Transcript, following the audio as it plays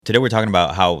Today we're talking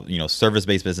about how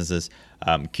service-based businesses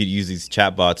could use these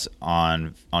chatbots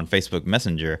on Facebook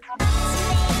Messenger.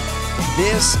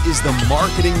 This is the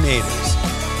Marketing Natives,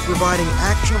 providing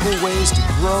actionable ways to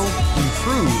grow,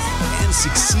 improve, and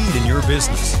succeed in your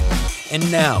business.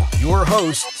 And now, your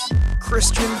hosts,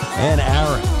 Christian and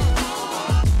Aaron.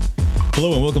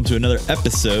 Hello and welcome to another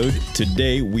episode.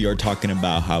 Today we are talking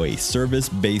about how a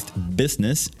service-based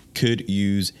business could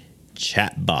use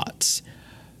chatbots.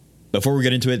 Before we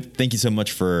get into it, thank you so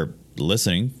much for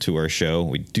listening to our show.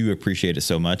 We do appreciate it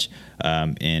so much.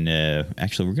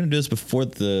 Actually, we're going to do this before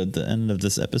the end of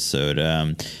this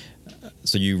episode.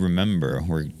 So you remember,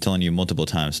 we're telling you multiple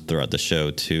times throughout the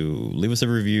show to leave us a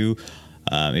review.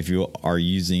 If you are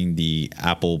using the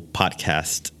Apple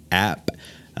Podcast app,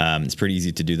 it's pretty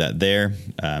easy to do that there.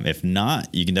 If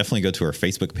not, you can definitely go to our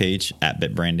Facebook page at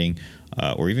BitBranding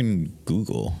or even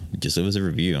Google. Just leave us a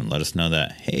review and let us know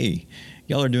that, hey,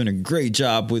 y'all are doing a great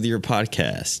job with your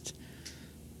podcast.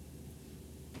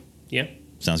 Yeah.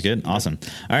 Sounds good. Awesome.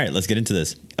 All right, let's get into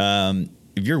this.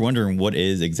 If you're wondering what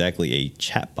is exactly a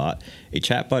chatbot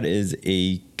is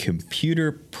a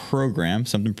computer program,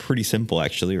 something pretty simple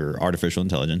actually, or artificial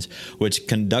intelligence, which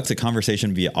conducts a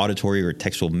conversation via auditory or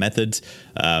textual methods,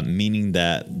 meaning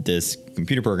that this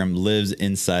computer program lives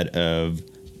inside of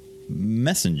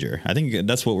Messenger. I think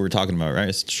that's what we're talking about, right?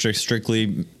 It's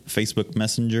strictly Facebook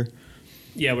Messenger.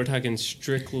 Yeah, we're talking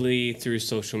strictly through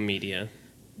social media.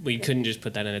 We couldn't just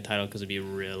put that in a title because it'd be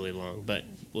really long, but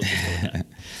we'll just go with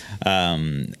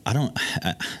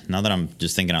that. Now that I'm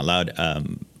just thinking out loud,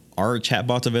 are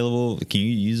chatbots available? Can you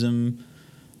use them?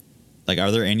 Like,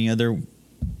 are there any other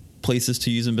places to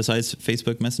use them besides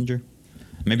Facebook Messenger?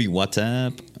 Maybe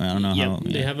WhatsApp? I don't know how.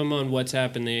 They have them on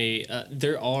WhatsApp, and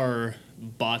there are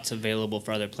bots available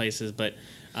for other places, but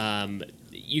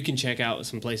you can check out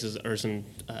some places or some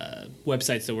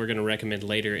websites that we're going to recommend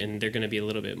later, and they're going to be a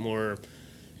little bit more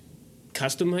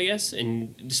custom, I guess,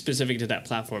 and specific to that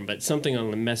platform. But something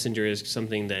on the Messenger is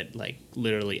something that like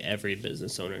literally every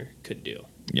business owner could do.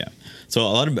 Yeah. So a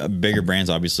lot of bigger brands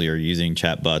obviously are using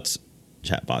chatbots,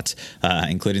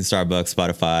 including Starbucks,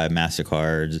 Spotify,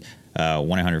 MasterCard,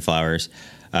 1-800-Flowers.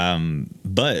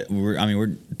 But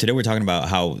today we're talking about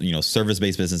how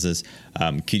service-based businesses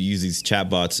could use these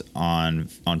chatbots on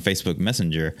Facebook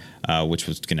Messenger, which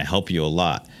was going to help you a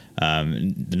lot.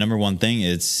 The number one thing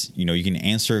is you can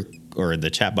answer, or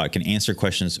the chatbot can answer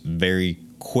questions very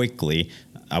quickly.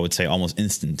 I would say almost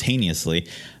instantaneously,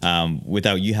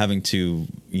 without you having to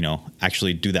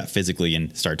actually do that physically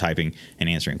and start typing and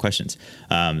answering questions.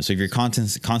 So if you're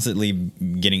constantly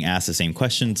getting asked the same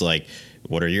questions like,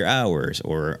 what are your hours,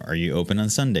 or are you open on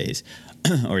Sundays,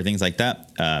 or things like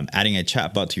that, adding a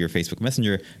chatbot to your Facebook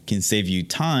Messenger can save you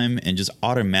time and just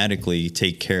automatically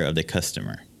take care of the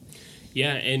customer.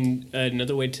 Yeah, and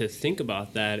another way to think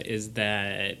about that is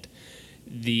that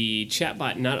the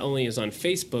chatbot not only is on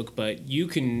Facebook, but you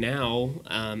can now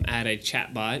add a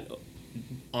chatbot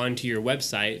onto your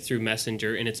website through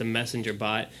Messenger, and it's a Messenger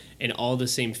bot, and all the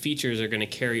same features are going to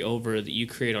carry over that you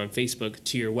create on Facebook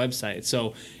to your website.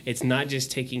 So it's not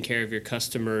just taking care of your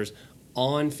customers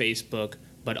on Facebook,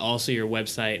 but also your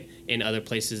website and other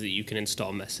places that you can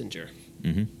install Messenger.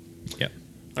 Mm-hmm. Yep.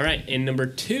 All right, and number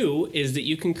 2 is that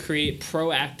you can create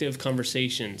proactive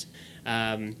conversations.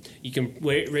 You can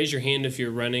raise your hand if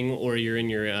you're running or you're in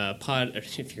your pod.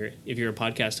 If you're a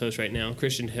podcast host right now,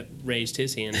 Christian raised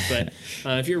his hand. But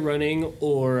if you're running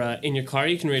or in your car,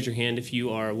 you can raise your hand if you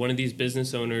are one of these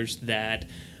business owners that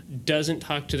doesn't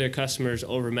talk to their customers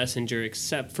over Messenger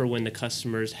except for when the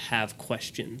customers have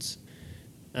questions.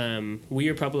 We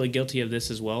are probably guilty of this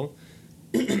as well.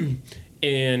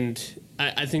 And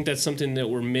I think that's something that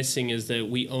we're missing, is that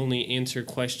we only answer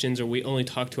questions or we only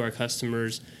talk to our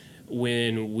customers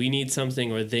when we need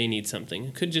something or they need something.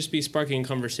 It could just be sparking a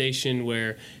conversation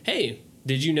where, hey,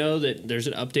 did you know that there's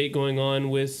an update going on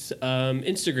with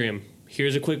Instagram?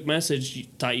 Here's a quick message.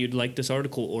 Thought you'd like this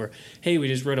article. Or, hey, we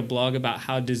just wrote a blog about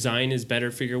how design is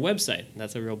better for your website.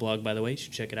 That's a real blog, by the way. You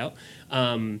should check it out.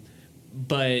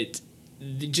 But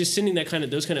just sending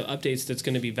those kind of updates that's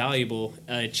going to be valuable,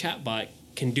 a chatbot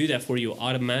can do that for you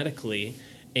automatically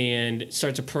and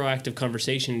starts a proactive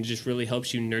conversation and just really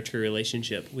helps you nurture a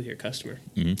relationship with your customer.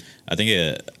 Mm-hmm. I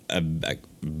think a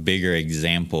bigger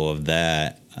example of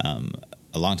that,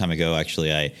 a long time ago,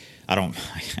 actually, I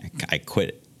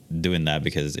quit doing that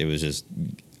because it was just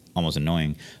almost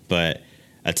annoying. But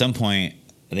at some point,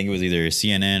 I think it was either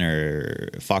CNN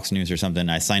or Fox News or something,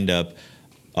 I signed up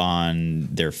on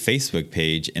their Facebook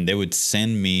page, and they would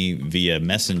send me via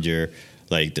Messenger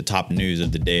like the top news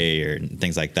of the day or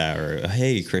things like that, or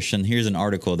hey Christian, here's an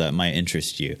article that might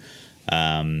interest you.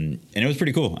 And it was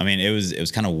pretty cool. I mean, it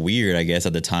was kind of weird, I guess,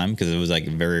 at the time because it was like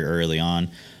very early on.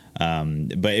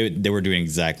 But they were doing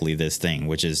exactly this thing,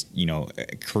 which is,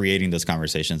 creating those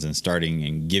conversations and starting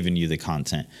and giving you the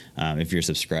content if you're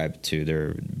subscribed to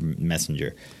their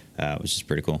messenger, which is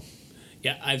pretty cool.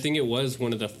 Yeah, I think it was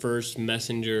one of the first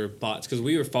messenger bots because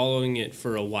we were following it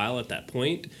for a while at that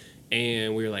point,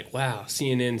 and we were like, wow,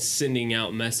 CNN sending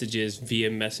out messages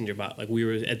via messenger bot. Like we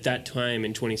were at that time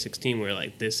in 2016, we were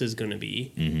like, this is going to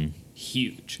be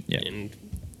huge. Yeah. And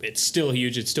it's still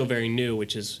huge. It's still very new,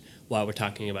 which is why we're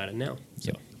talking about it now.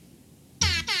 So. Yep.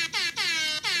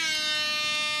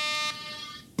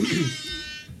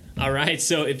 All right,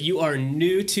 so if you are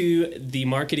new to the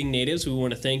Marketing Natives, we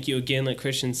want to thank you again. Like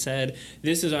Christian said,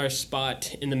 this is our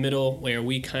spot in the middle where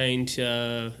we we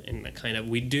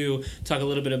do talk a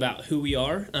little bit about who we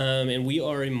are. And we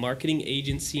are a marketing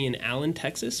agency in Allen,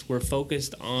 Texas. We're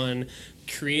focused on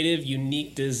creative,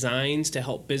 unique designs to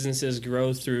help businesses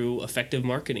grow through effective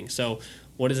marketing. So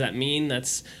what does that mean?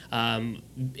 That's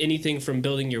anything from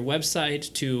building your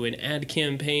website to an ad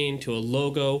campaign to a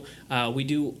logo. We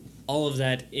do all of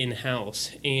that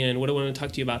in-house. And what I want to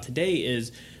talk to you about today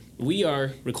is we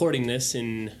are recording this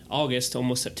in August,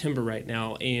 almost September right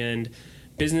now, and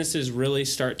businesses really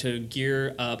start to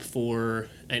gear up for,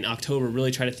 in October,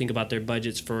 really try to think about their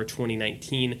budgets for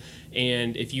 2019.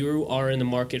 And if you are in the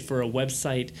market for a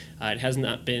website, it has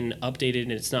not been updated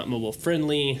and it's not mobile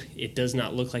friendly, it does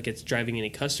not look like it's driving any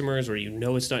customers, or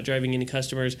it's not driving any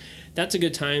customers, that's a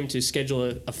good time to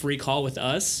schedule a free call with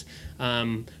us.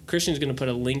 Christian's going to put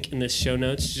a link in the show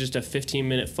notes. It's just a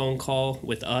 15-minute phone call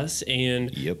with us, and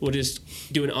we'll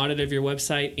just do an audit of your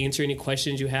website, answer any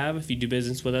questions you have. If you do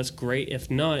business with us, great.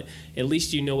 If not, at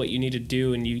least you know what you need to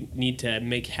do and you need to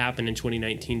make happen in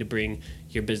 2019 to bring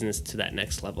your business to that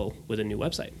next level with a new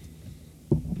website.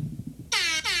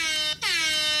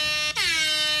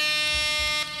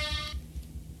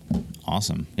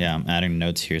 Awesome. Yeah, I'm adding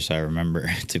notes here so I remember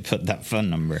to put that phone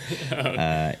number.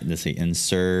 Let's see,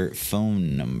 insert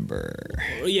phone number.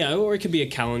 Yeah, or it could be a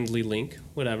Calendly link,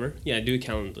 whatever. Yeah, do a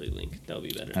Calendly link. That'll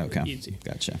be better. Okay, easy.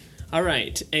 Gotcha. All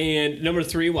right, and number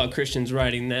 3, while Christian's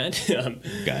writing that,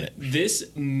 got it. This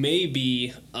may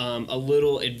be a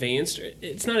little advanced.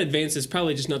 It's not advanced. It's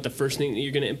probably just not the first thing that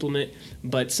you're going to implement,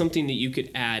 but something that you could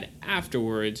add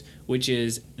afterwards, which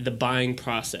is the buying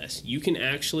process. You can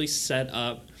actually set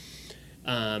up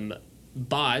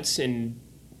bots, and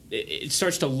it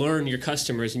starts to learn your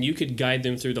customers, and you could guide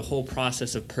them through the whole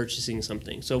process of purchasing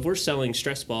something. So if we're selling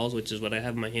stress balls, which is what I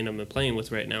have in my hand, I'm playing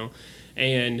with right now,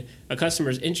 and a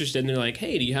customer's interested and they're like,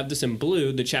 hey, do you have this in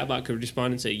blue? The chatbot could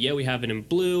respond and say, yeah, we have it in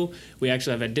blue. We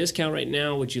actually have a discount right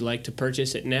now. Would you like to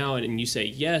purchase it now? And you say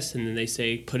yes, and then they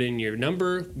say, put in your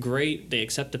number. Great. They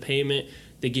accept the payment.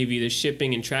 They give you the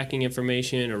shipping and tracking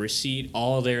information, a receipt,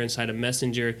 all there inside of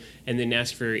Messenger, and then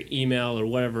ask for your email or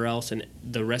whatever else, and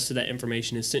the rest of that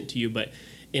information is sent to you. But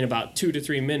in about 2 to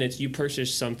 3 minutes, you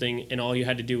purchased something, and all you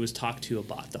had to do was talk to a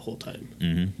bot the whole time.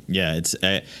 Mm-hmm. Yeah,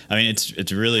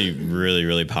 it's really, really,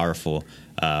 really powerful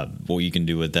what you can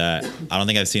do with that. I don't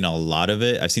think I've seen a lot of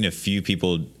it. I've seen a few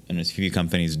people and a few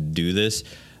companies do this.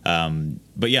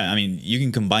 But yeah, I mean, you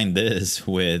can combine this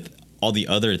with all the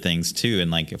other things too. And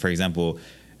like, for example,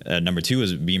 number 2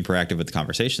 is being proactive with the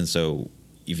conversation. So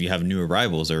if you have new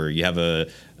arrivals or you have a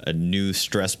new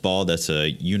stress ball that's a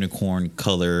unicorn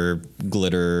color,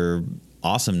 glitter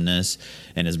awesomeness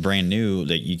and is brand new,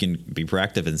 that you can be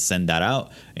proactive and send that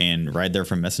out, and right there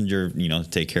from Messenger,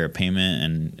 take care of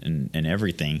payment and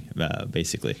everything,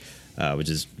 basically, which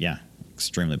is,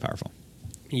 extremely powerful.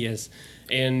 Yes.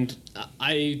 And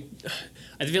I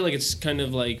feel like it's kind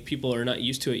of like people are not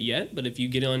used to it yet, but if you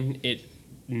get on it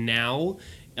now,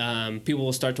 people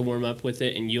will start to warm up with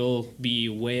it, and you'll be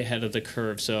way ahead of the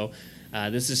curve. So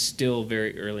this is still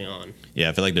very early on. Yeah,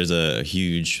 I feel like there's a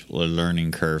huge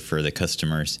learning curve for the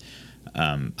customers.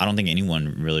 I don't think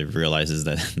anyone really realizes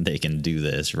that they can do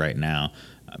this right now,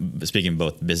 speaking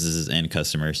both businesses and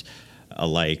customers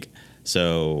alike.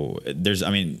 So this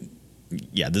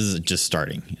is just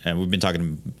starting. And we've been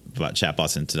talking about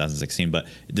chatbots in 2016, but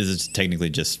this is technically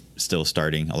just still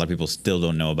starting. A lot of people still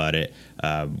don't know about it.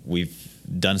 We've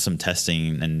done some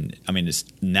testing, and I mean,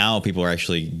 now people are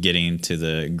actually getting to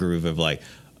the groove of like,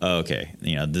 oh, okay,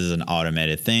 this is an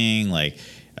automated thing. Like,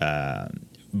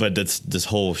 but that's this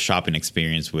whole shopping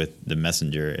experience with the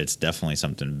Messenger. It's definitely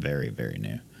something very, very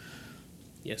new.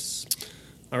 Yes.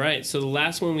 All right. So the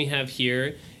last one we have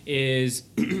here is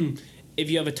if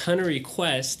you have a ton of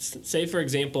requests, say, for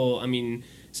example,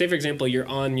 say, for example, you're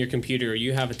on your computer,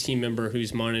 you have a team member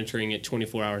who's monitoring it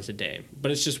 24 hours a day,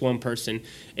 but it's just one person.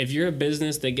 If you're a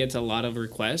business that gets a lot of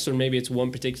requests, or maybe it's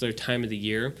one particular time of the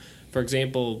year, for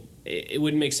example, it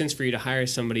wouldn't make sense for you to hire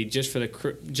somebody just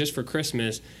for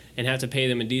Christmas and have to pay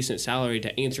them a decent salary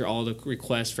to answer all the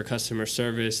requests for customer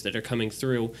service that are coming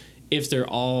through if they're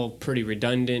all pretty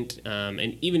redundant.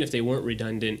 And even if they weren't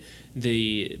redundant,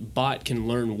 the bot can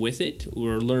learn with it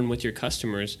or learn with your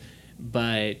customers.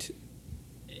 But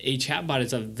a chatbot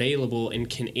is available and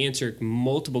can answer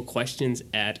multiple questions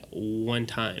at one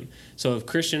time. So if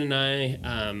Christian and I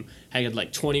had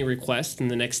like 20 requests in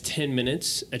the next 10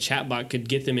 minutes, a chatbot could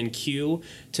get them in queue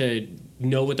to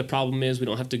know what the problem is. We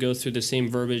don't have to go through the same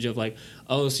verbiage of like,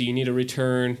 oh, so you need a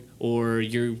return or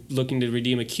you're looking to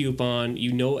redeem a coupon.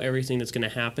 You know everything that's going to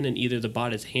happen, and either the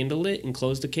bot has handled it and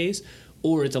closed the case,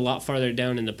 or it's a lot farther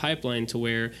down in the pipeline to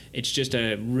where it's just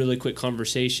a really quick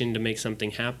conversation to make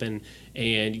something happen,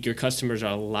 and your customers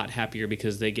are a lot happier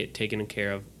because they get taken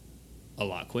care of a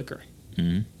lot quicker.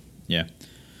 Mm-hmm. Yeah.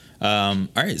 All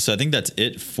right, so I think that's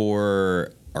it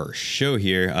for our show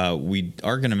here. We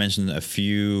are going to mention a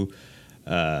few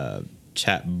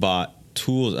chatbot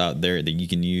tools out there that you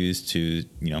can use to,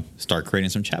 start creating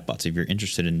some chatbots if you're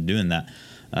interested in doing that.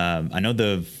 I know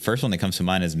the first one that comes to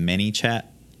mind is ManyChat.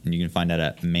 And you can find that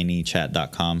at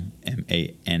manychat.com,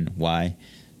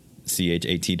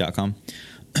 ManyChat.com.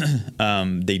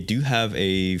 They do have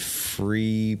a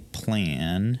free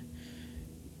plan.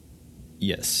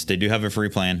 Yes, they do have a free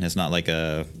plan. It's not like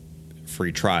a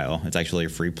free trial. It's actually a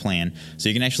free plan. So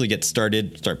you can actually get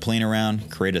started, start playing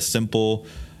around, create a simple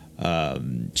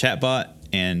chatbot.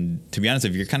 And to be honest,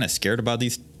 if you're kind of scared about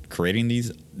creating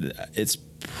these, it's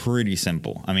pretty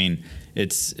simple. I mean,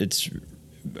 it's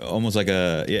almost like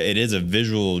it is a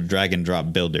visual drag and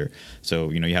drop builder.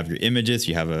 So, you have your images,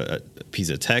 you have a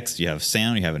piece of text, you have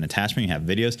sound, you have an attachment, you have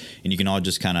videos, and you can all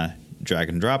just kind of drag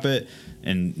and drop it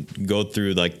and go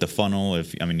through like the funnel.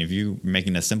 If you're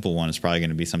making a simple one, it's probably going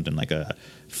to be something like a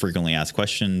frequently asked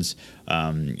questions.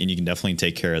 And you can definitely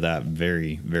take care of that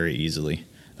very, very easily.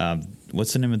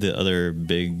 What's the name of the other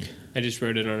big... I just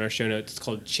wrote it on our show notes. It's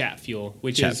called ChatFuel,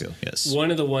 which is yes, one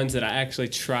of the ones that I actually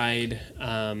tried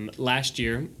last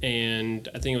year, and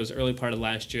I think it was early part of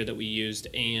last year that we used,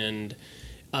 and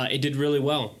it did really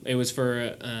well. It was for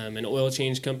an oil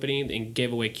change company and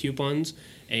gave away coupons,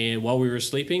 and while we were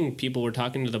sleeping, people were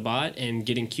talking to the bot and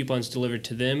getting coupons delivered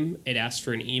to them. It asked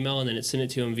for an email, and then it sent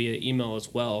it to them via email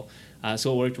as well,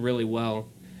 so it worked really well.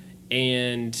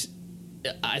 And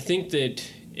I think that...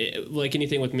 like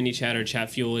anything with ManyChat or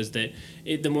ChatFuel is that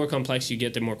the more complex you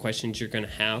get, the more questions you're going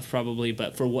to have probably.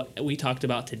 But for what we talked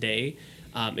about today,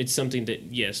 it's something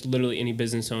that, yes, literally any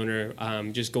business owner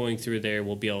just going through there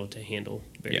will be able to handle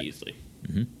very easily.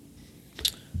 Mm-hmm.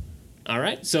 All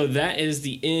right, so that is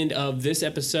the end of this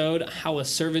episode, how a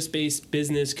service-based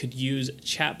business could use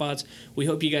chatbots. We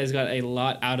hope you guys got a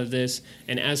lot out of this.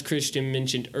 And as Christian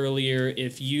mentioned earlier,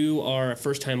 if you are a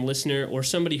first-time listener or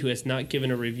somebody who has not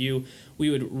given a review,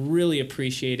 we would really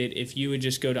appreciate it if you would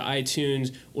just go to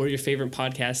iTunes or your favorite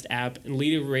podcast app and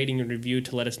leave a rating and review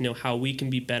to let us know how we can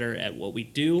be better at what we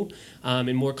do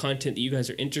and more content that you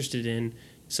guys are interested in.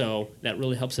 So that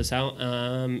really helps us out.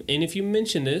 And if you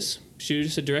mention this, shoot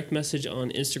us a direct message on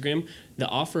Instagram. The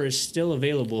offer is still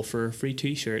available for a free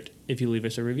t-shirt if you leave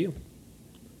us a review.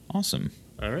 Awesome.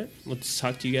 All right. Let's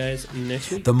talk to you guys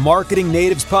next week. The Marketing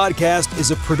Natives Podcast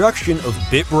is a production of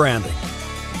Bit Branding.